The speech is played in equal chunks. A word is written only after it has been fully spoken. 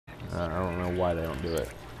I don't know why they don't do it.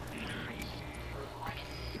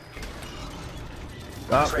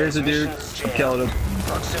 Oh, there's a dude. I killed him.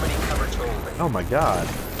 Proximity coverage only. Oh my god.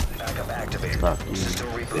 Backup activated. Fuck you. System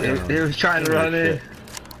rebooted. He was trying to run in.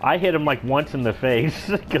 I hit him like once in the face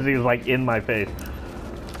because he was like in my face.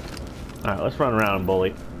 Alright, let's run around and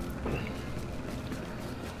bully.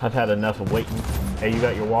 I've had enough of waiting. Hey, you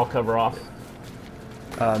got your wall cover off?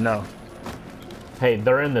 No. Hey,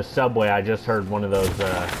 they're in the subway. I just heard one of those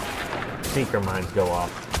seeker mines go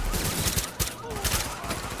off.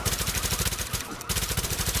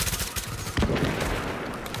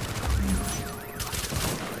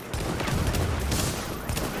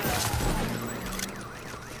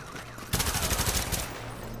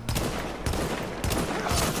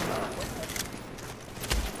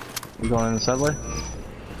 You going in the subway?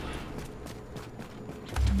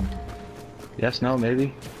 Yes, no,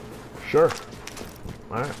 maybe. Sure.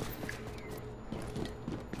 Alright.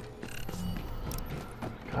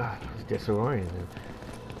 God, he's disoriented.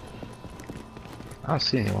 I don't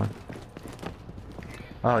see anyone.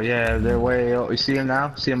 Oh yeah, they're way. You see him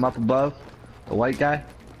now? See him up above? The white guy?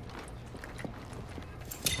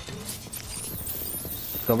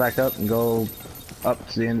 Go back up and go up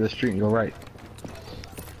to the end of the street and go right.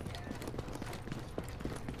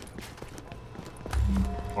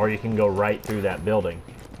 Or you can go right through that building.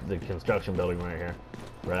 The construction building right here.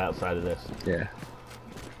 Right outside of this. Yeah.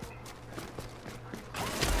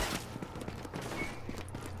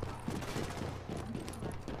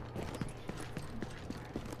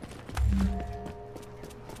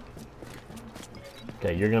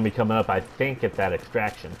 Okay, you're gonna be coming up, I think, at that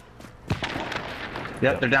extraction.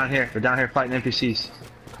 Yep, they're down here. They're down here fighting NPCs.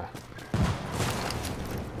 Okay.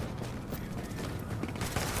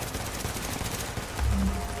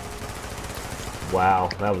 Wow,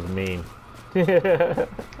 that was mean. Sitting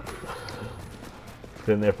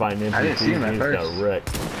there fighting NPCs, I didn't see him at first. Got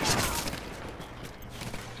wrecked.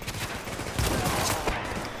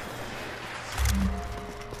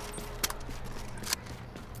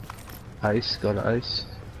 Ice, go to ice.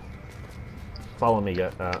 Follow me, you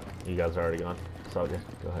guys are already gone. It's all good.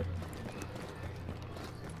 Go ahead.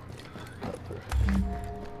 Up through.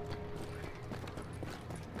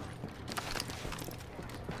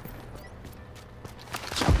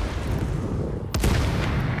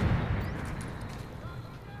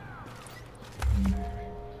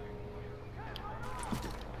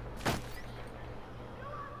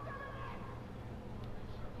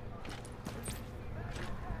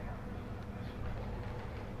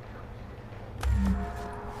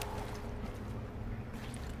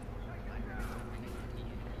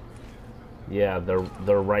 Yeah,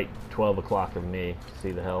 they're right 12 o'clock of me.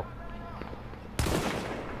 See the hell?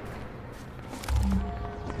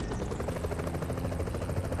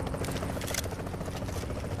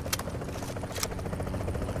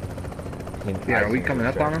 Yeah, are we coming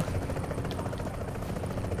up on them?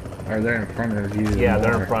 Or they're in front of you? Yeah,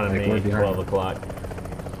 they're in front of me. 12 o'clock.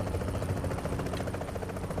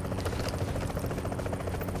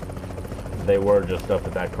 They were just up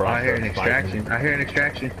at that crossroads. I hear an extraction. I hear an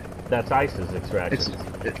extraction. That's ICE's extraction.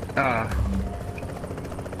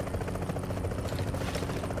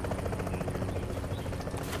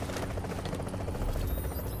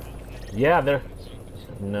 Yeah, they're...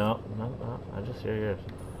 No, I just hear yours.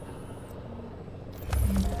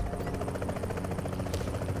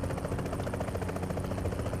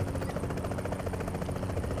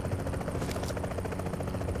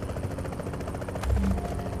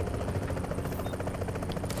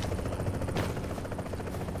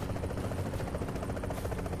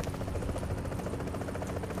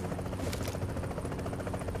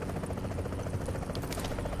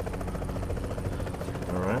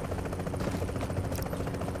 Alright.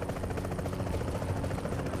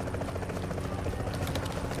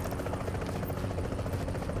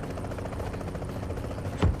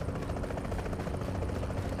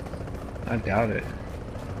 I doubt it.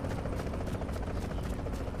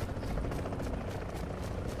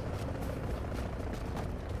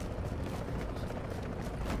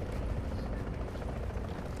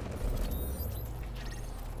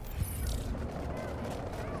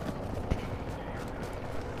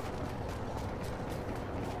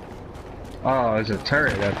 Oh, there's a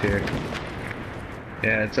turret up here.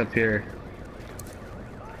 Yeah, it's up here.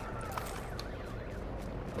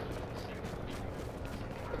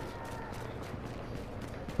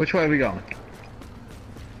 Which way are we going?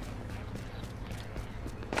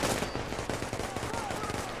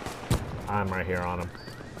 I'm right here on him.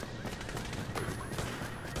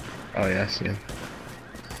 Oh yeah, I see him.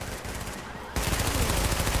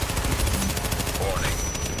 Warning.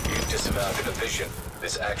 You've disavowed a division.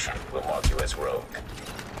 This action will mark you as rogue.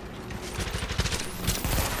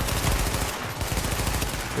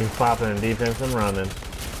 He's popping in defense and running.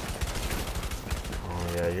 Oh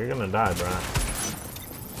yeah, you're gonna die, Brian.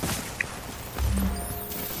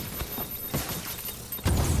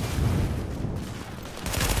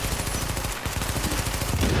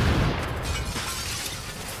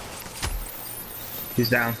 He's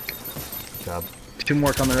down. Good job. 2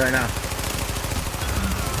 more coming right now.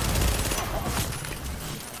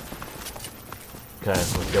 Okay,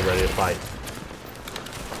 let's get ready to fight.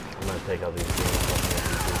 I'm gonna take out these dudes.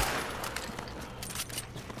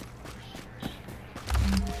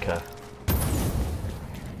 Okay.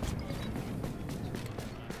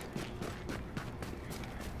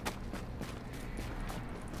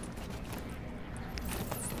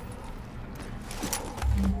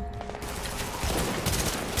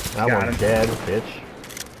 That Got one's him. dead, bitch.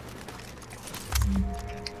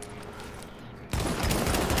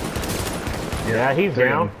 Yeah, he's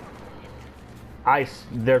down. Ice,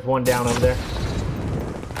 there's one down over there.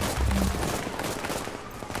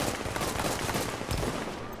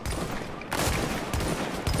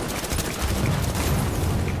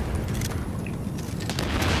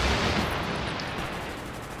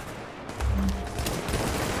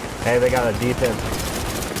 Hey, they got a defense.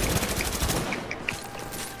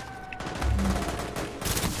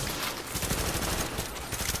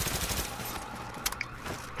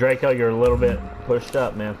 Draco, you're a little bit pushed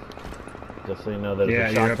up, man. Just so you know, there's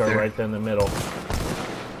a shotgun right there in the middle.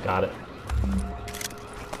 Got it.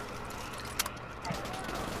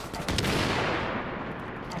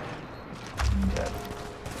 Okay.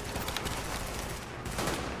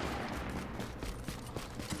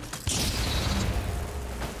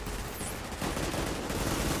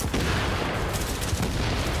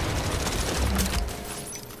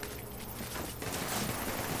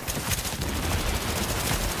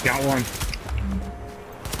 Got one.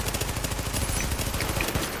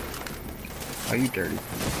 Oh, you dirty.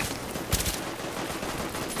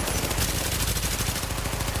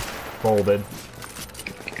 Folded.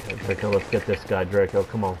 Okay, let's get this guy, Draco.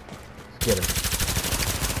 Come on. Let's get him.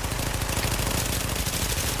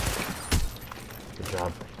 Good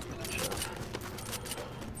job.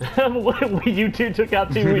 Good job. You two took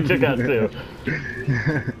out 2, we took out 2.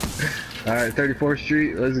 Alright, 34th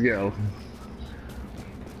Street, let's go.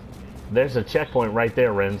 There's a checkpoint right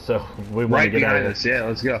there, Ren, so we want to Right get out of behind this. us, yeah,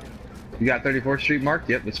 let's go. You got 34th Street marked?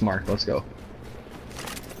 Yep, it's marked, let's go.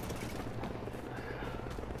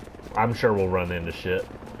 I'm sure we'll run into shit.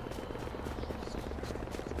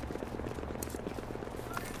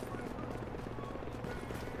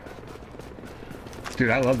 Dude,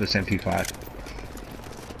 I love this MP5.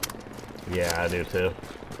 Yeah, I do too.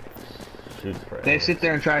 Shoots forever. They sit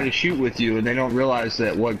there and try to shoot with you and they don't realize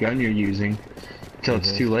that what gun you're using until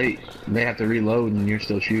it's too late. They have to reload and you're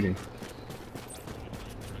still shooting.